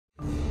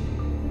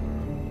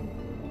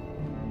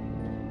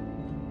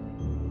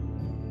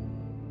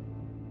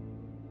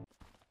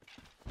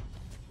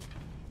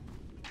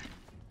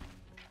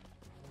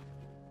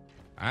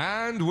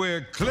And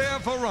we're clear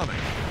for running.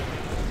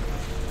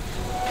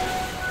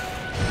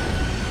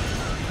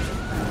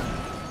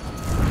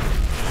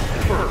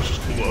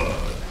 First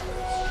blood.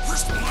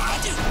 First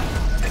blood?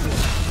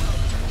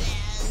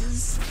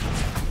 Yes.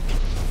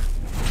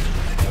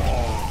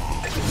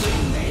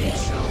 They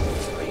shall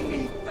bring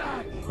me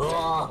back.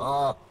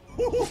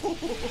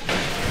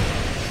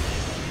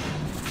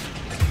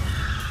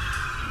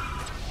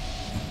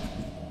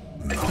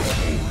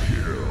 Double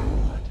kill.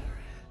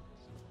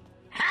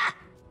 Ha!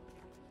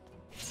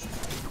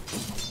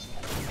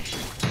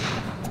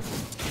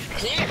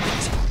 Clear it.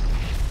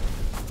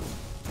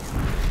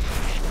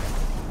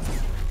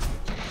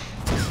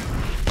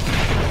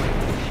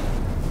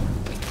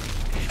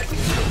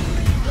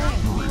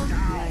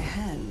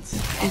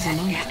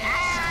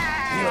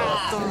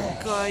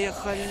 Такая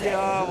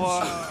халява.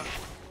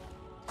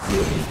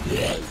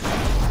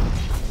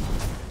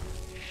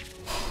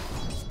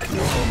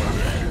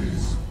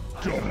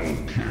 Double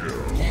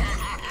kill.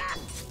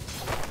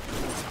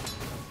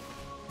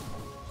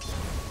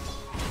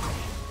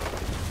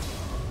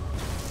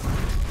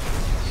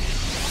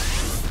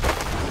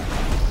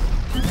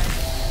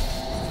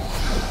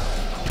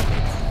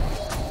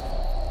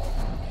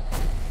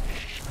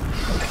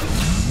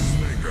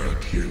 Mega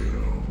kill.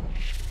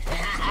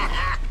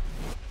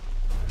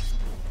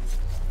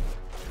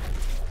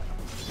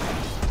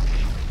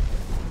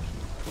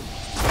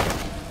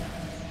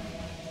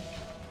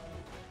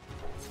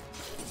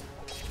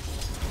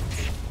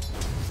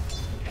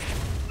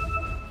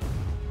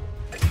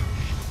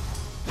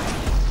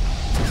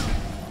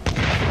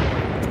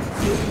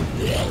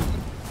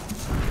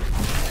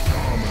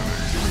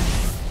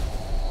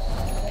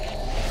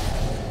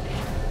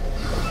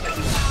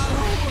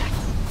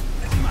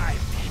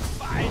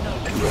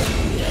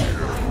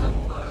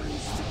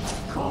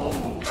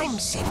 I'm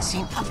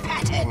sensing a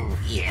pattern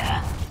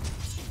here.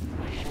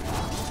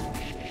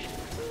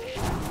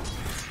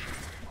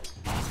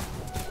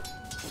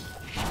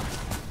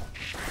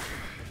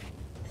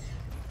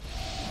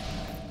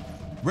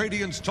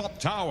 Radiant's top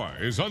tower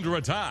is under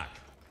attack.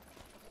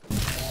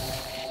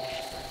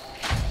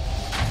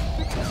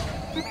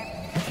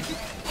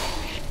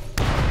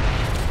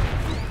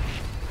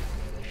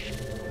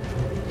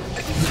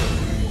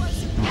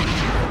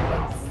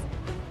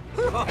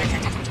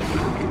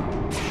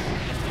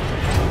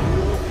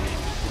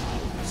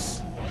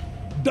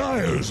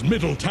 Dire's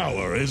middle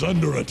tower is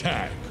under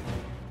attack.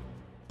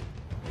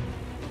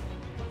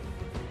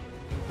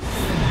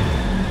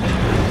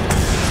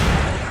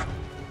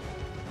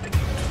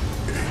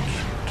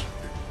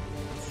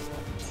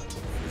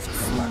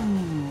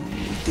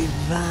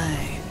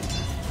 Divine.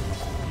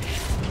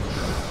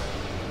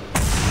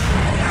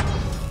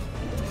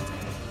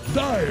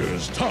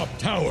 Dire's top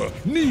tower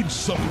needs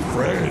some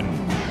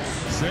friends.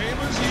 Same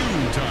as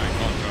you, Time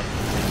Hunter.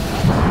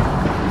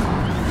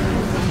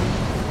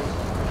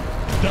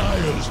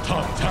 Dire's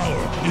top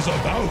tower is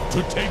about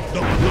to take the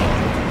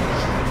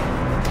plunge.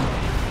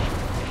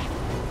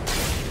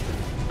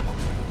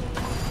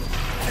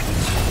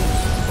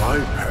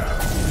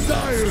 Bypass.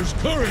 Dire's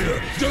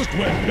courier just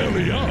went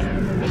belly up.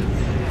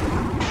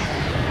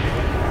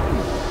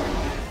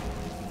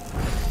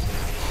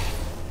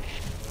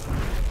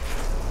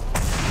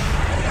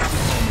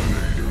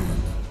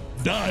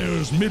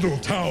 Dire's middle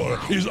tower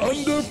is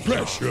under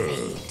pressure.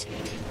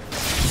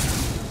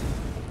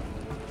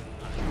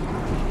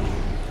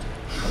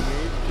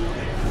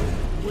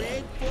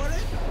 Wait for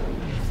it.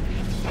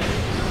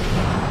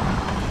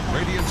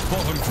 Radiant's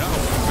bottom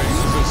tower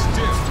faces a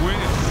stiff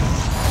wind.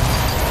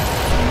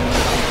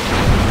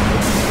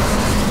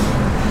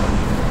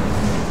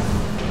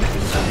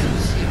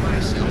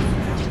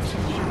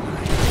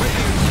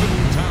 Radiant's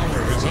middle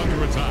tower is under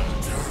attack.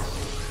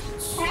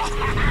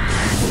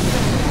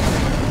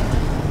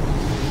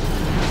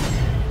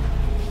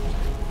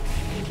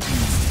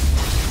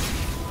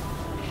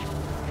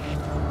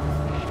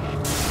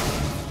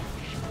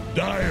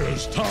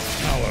 Dire's top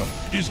tower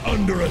is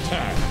under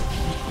attack.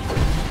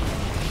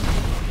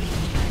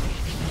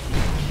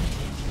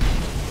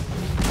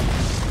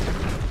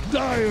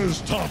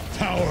 Dire's top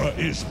tower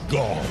is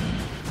gone.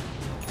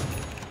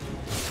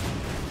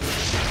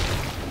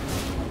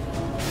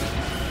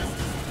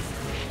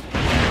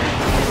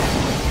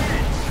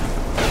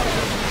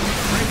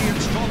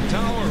 Radiant's top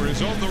tower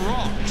is on the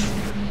rocks.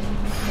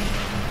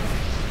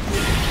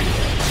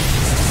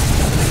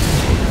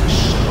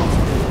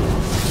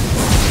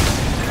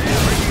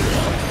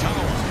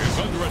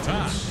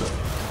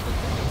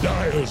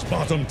 Dire's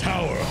bottom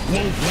tower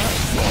won't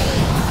last long.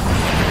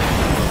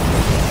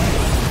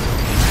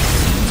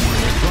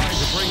 We're trying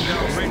to bring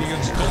down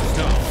Radiant's top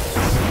tower.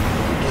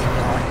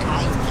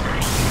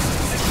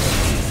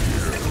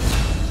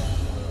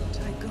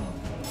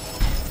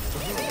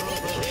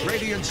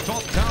 Radiant's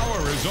top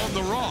tower is on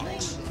the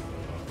rocks.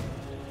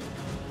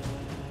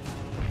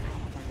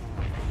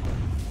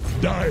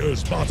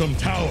 Dire's bottom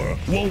tower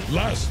won't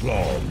last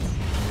long.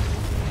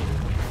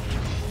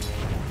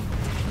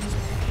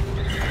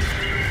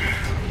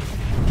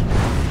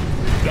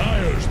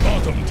 Dire's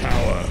bottom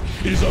tower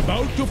is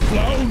about to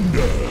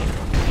flounder.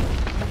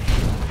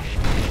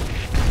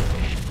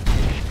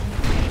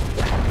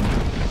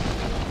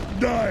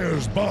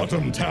 Dire's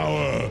bottom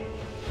tower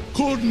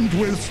couldn't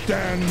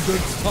withstand the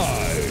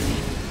tide.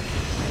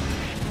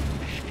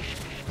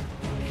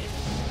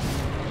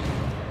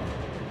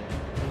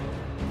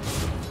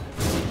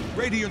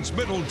 Radiant's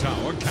middle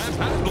tower can't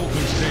handle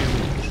this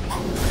deluge.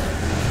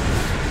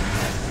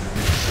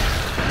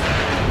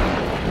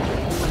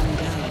 One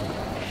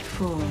down,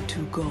 4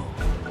 to go.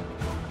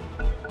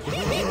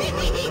 Weigh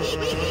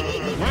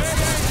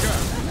anchor!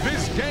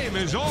 This game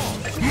is on!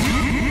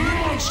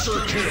 Monster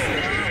kill!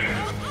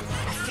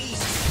 A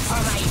feast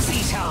for my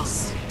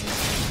beetles.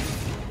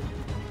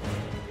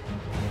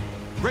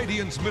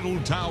 Radiant's middle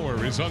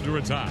tower is under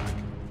attack.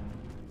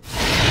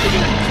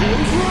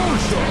 Throw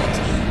shot!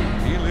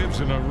 He lives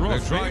in a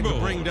rough. They're trying to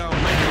bring down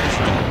Radiant's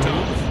top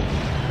tower.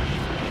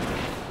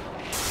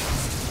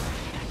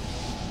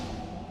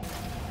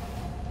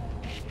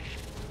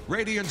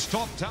 Radiant's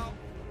top tower.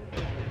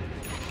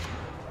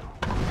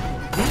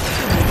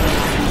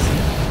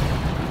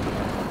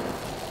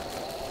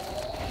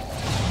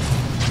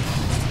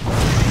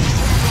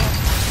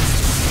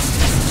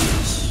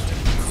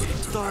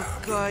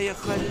 Такая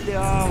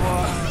халява.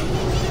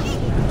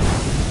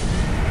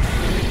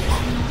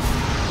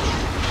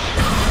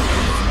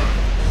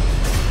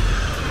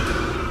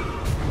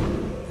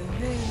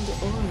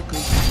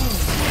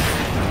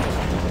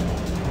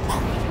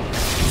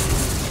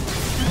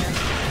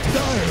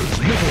 Dire's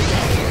middle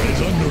tower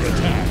is under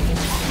attack.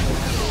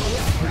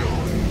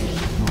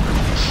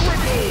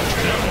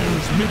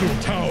 Dire's middle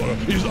tower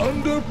is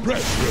under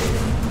pressure.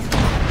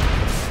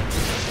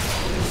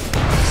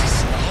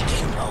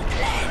 Making no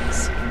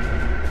plans.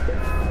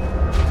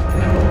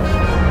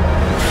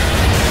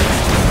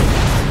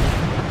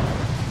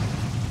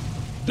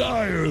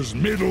 Dire's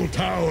middle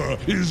tower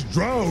is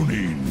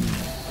drowning.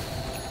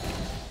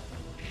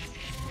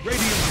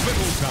 Radiant's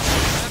middle tower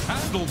can't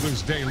handle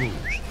this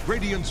deluge.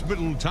 Radiant's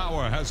middle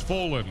tower has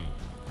fallen.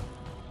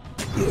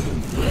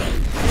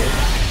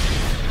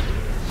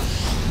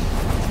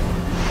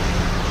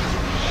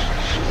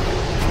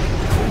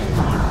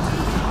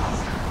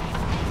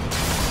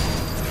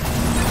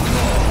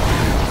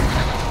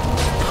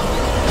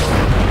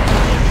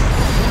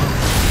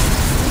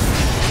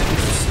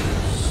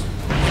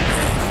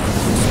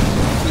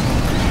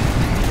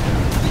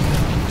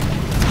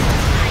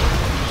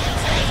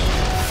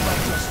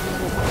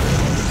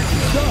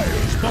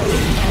 Dire's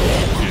bottom tower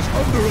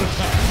is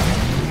under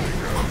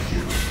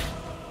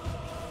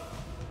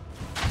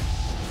attack.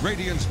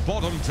 Radiant's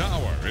bottom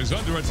tower is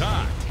under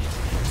attack.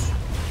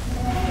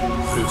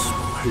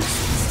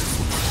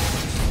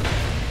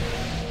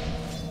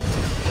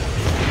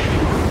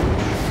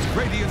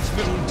 Radiant's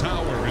middle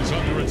tower is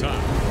under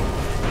attack.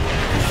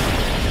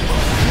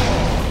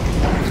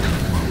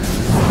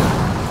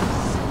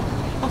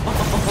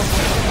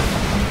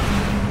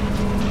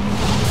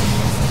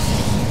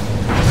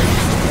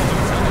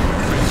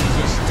 Faces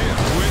a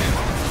stiff wind.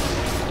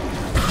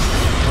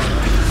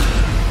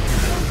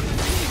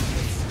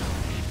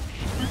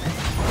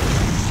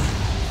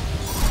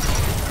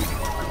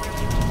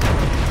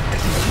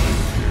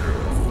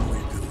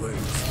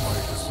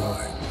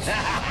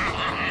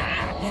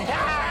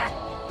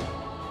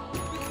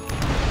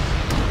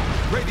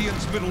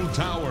 Radiant's middle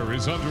tower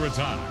is under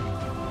attack.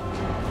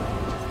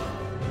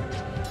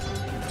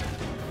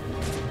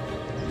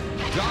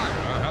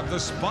 Dire have the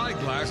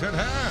spyglass at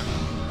hand.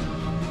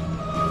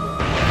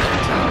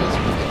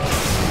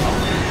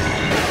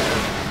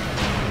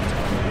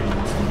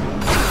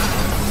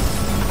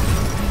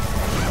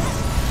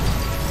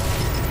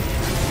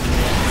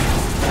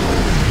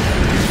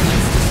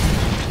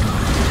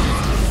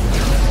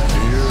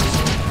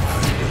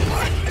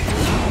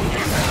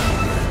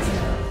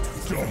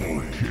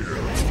 Double kill.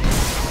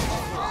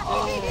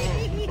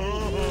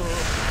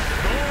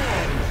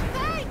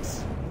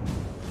 Thanks.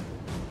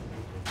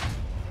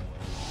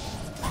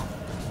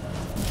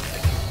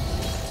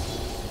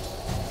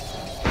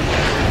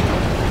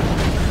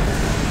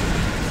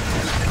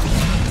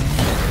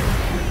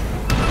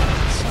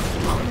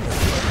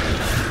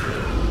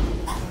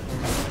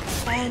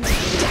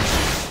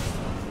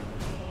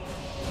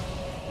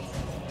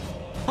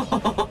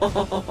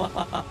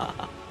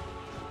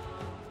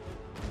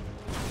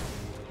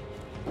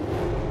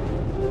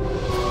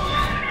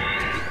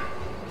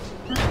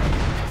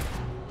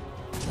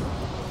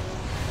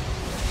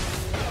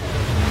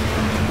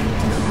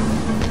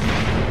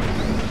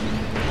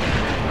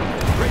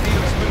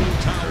 Radiant's middle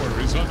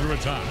tower is under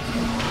attack.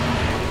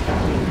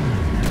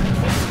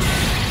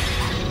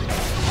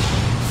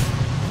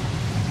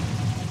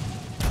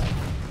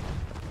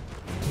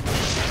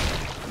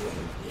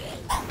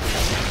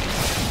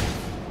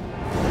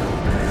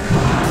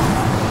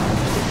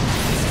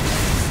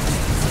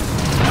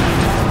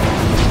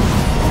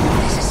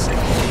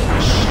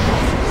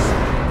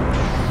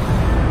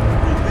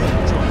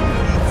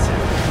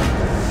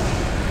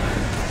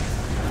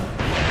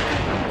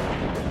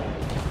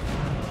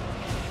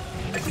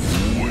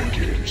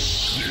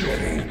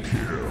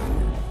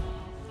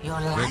 Your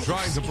They're life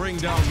trying to bring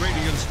down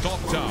Radiant's top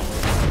tower.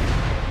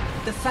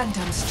 the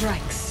Phantom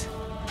strikes.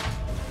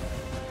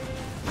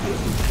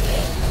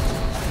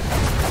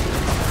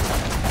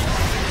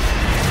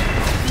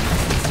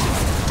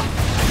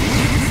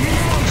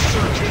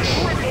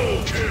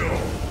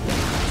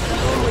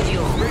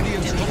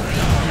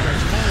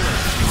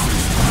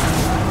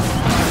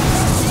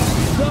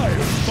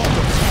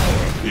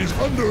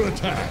 under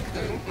attack.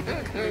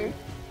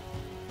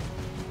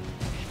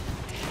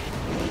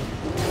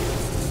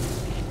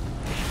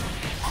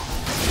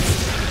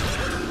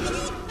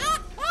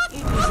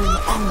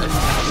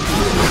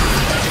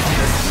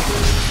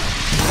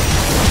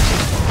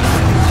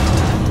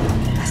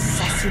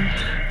 Assassin.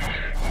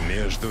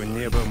 Между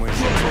небом и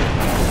землей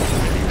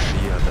лишь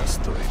я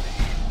достойный.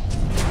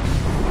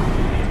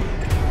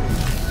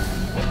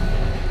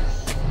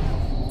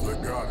 The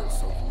goddess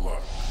of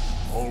luck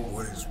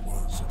always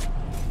was.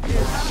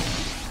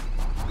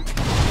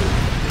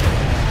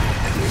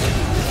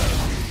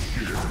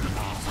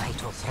 Our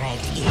vital thread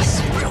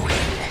is broken.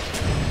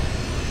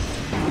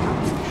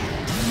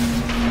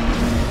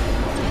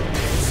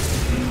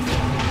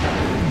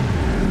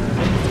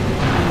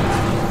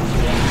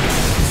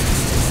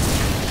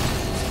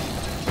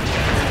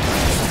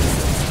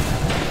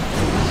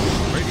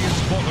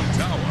 Radiant's bottom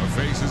tower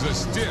faces a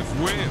stiff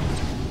wind.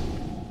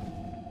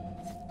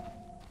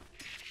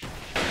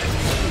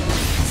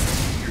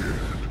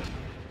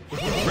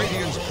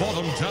 Radiant's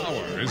bottom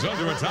tower is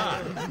under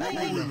attack.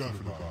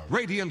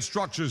 Radiant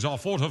structures are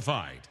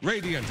fortified.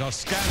 Radiant are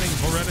scanning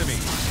for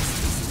enemies.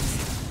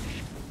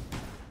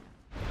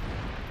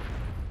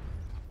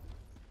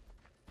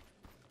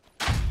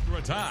 Under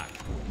attack.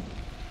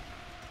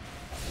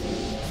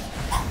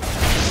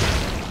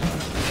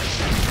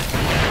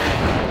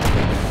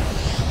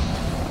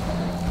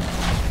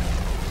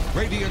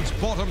 Radiant's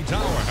bottom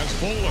tower has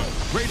fallen.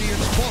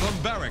 Radiant's bottom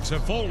barracks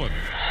have fallen.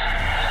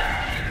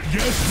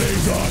 Guess they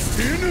got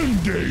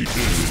inundated.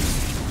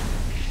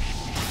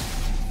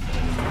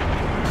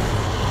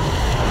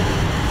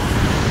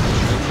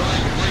 They're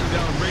trying to bring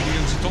down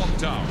Radiant's top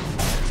tower.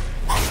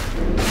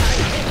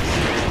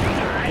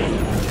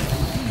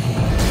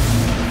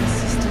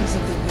 Sisters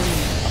of the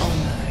Wind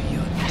honor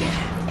your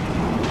death.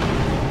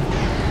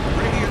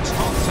 Radiant's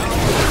top tower.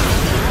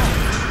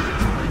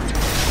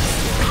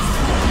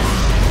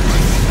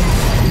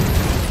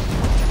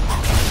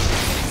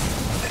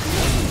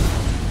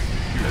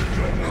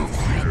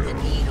 Thread the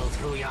needle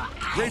through your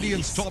eyes.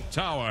 Radiant's top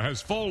tower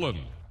has fallen.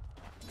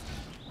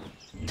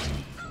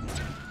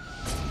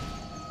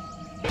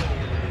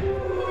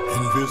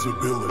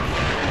 Invisibility.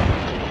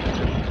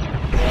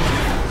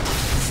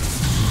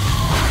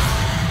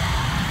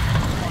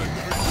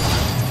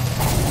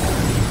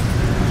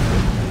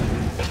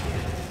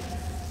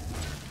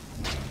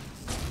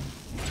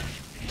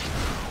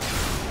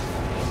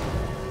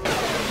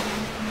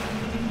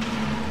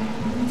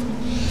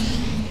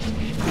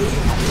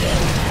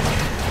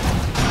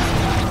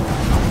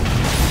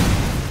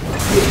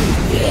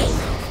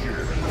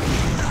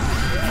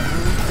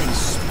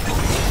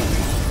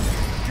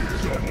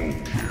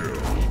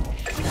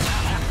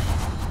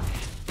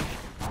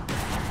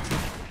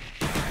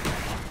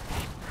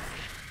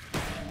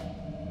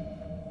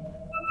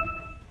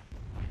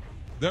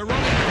 They're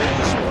running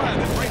full spread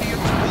at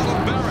Radiant's bottom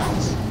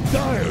barracks.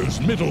 Dire's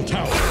middle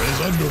tower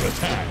is under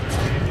attack.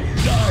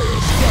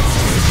 Dire's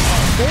structures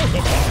are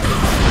fortified.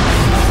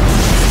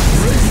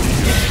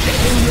 Radiant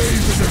better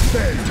raise the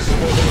defense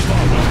for the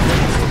bottom.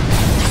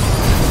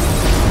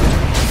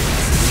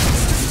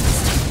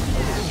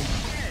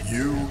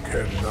 You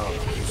cannot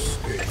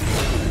escape.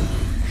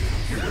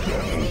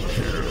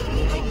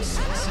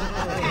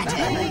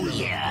 Pattern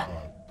here.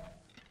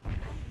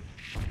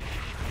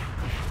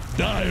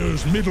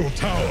 Dire's middle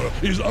tower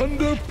is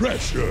under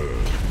pressure.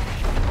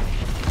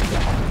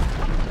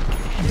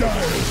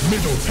 Dire's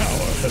middle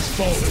tower has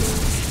fallen.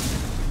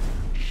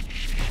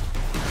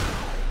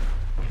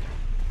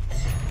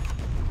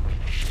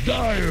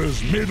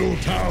 Dire's middle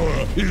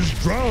tower is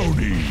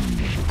drowning.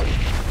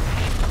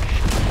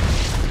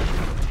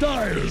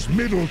 Dire's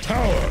middle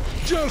tower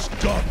just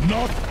got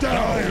knocked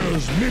down.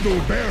 Dire's middle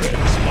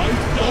barracks might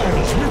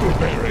Dire's middle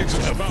barracks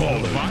have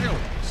fallen.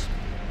 Violence.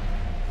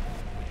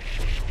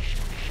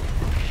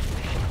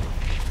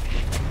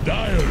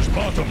 Dire's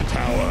bottom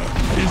tower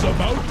is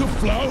about to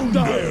flounder.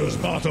 Dire's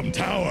bottom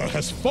tower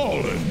has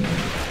fallen.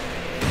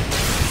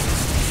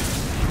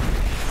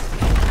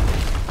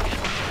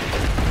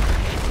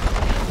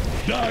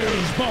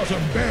 Dire's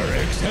bottom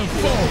barracks have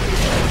fallen.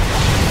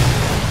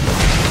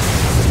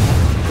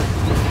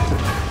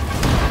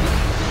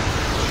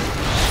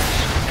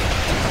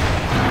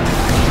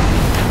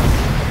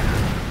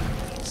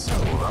 So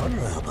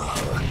vulnerable.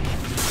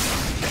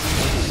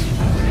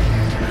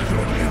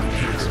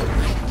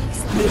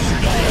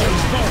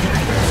 Dire's bottom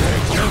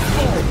barracks have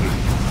fallen.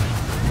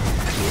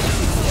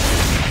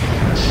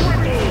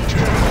 Triple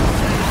kill.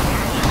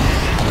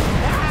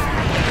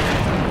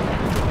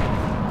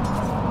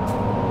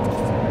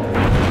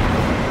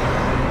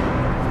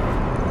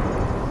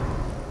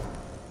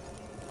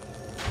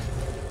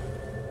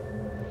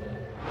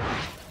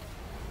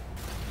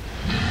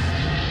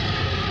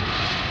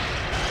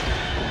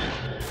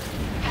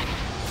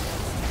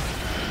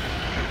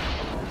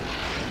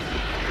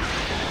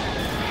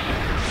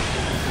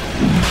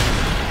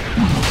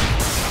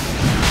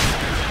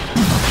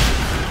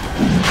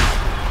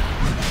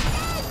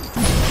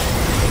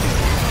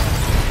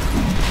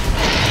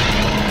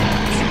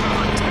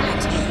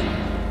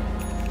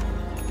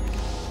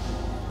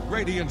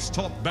 Radiant's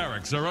top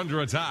barracks are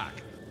under attack.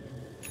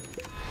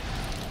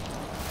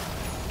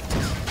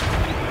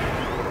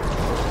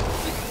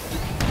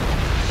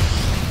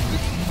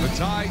 The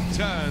tide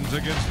turns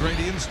against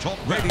Radiant's top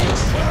barracks.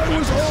 I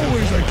was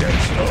always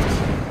against them.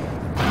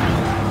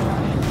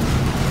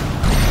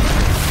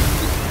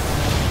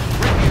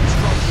 Radiant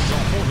structures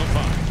are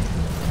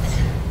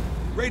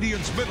fortified.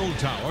 Radiant's middle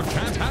tower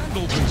can't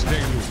handle this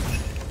deluge.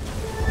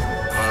 I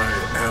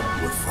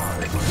amplify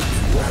my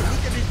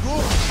duality. Radiant's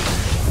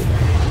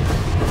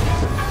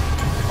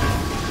middle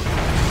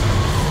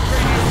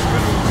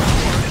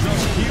tower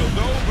just keeled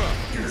over.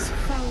 It's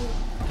foul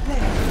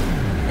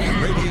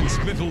play. Radiant's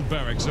middle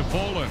barracks have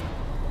fallen.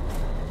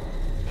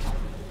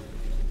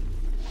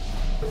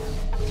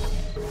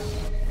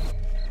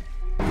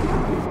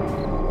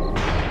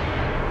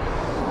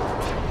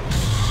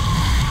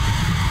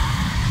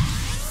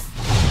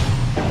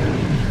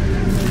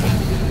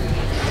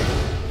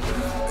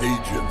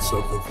 Agents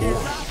of the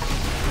Void.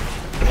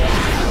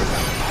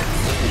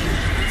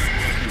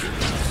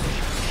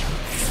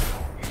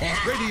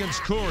 Radiant's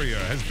courier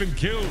has been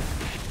killed.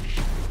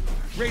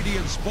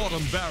 Radiant's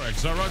bottom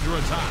barracks are under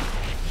attack.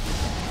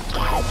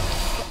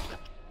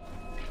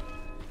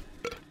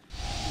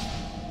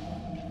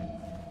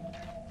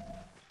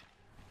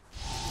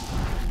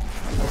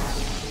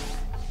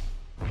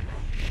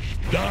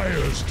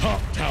 Dire's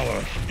top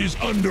tower is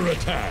under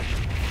attack.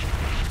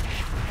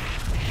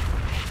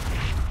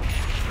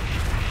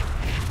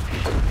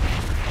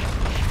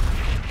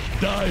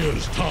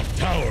 Dire's top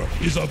tower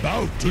is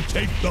about to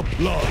take the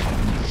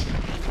plunge.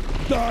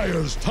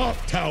 Dire's top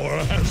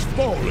tower has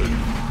fallen.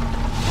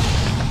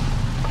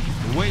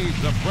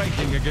 Waves are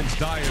breaking against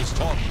Dire's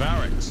top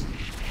barracks.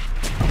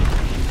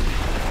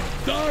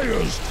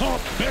 Dire's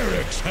top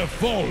barracks have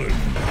fallen.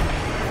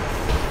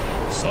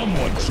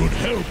 Someone should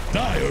help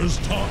Dire's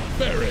top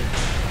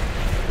barracks.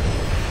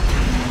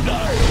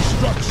 Dire's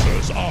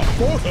structures are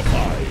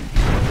fortified.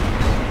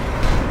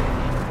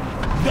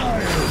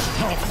 Dire's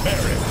top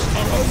barracks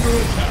are under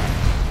attack.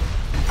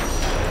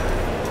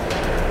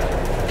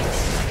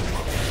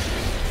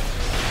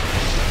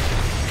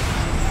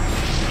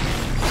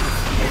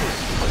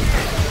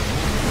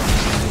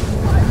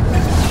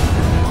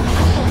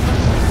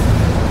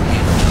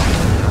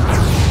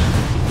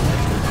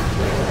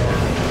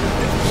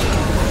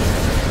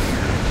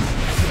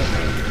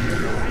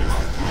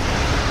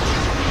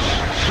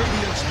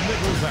 Radiant's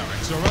middle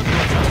barracks are under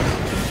attack.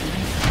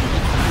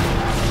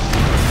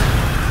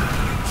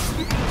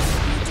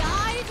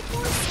 Died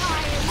for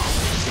science.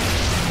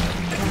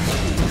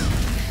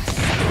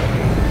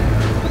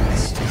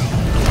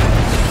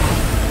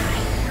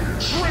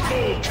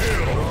 Triple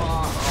kill!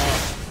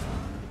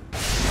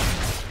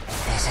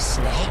 There's a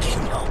snake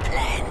in your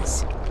plans.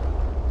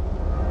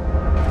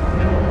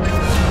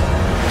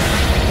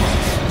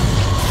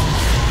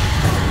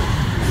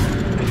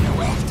 The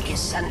weft is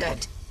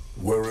sundered.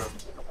 Wherever.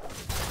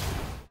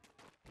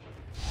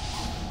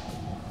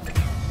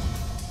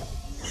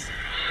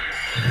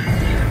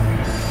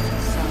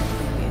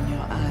 Something in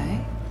your eye?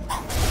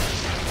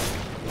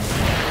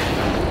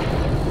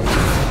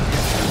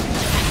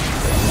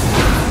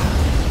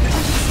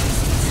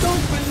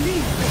 Don't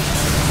believe me.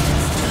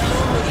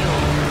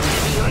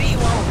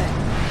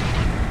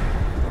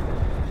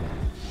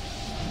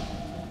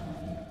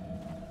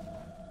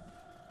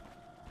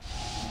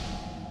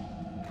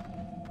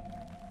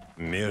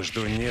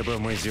 Между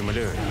небом и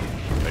землей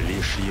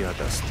лишь я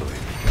достоин.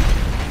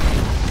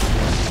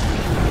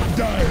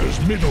 Dire's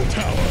middle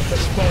tower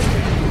has fallen.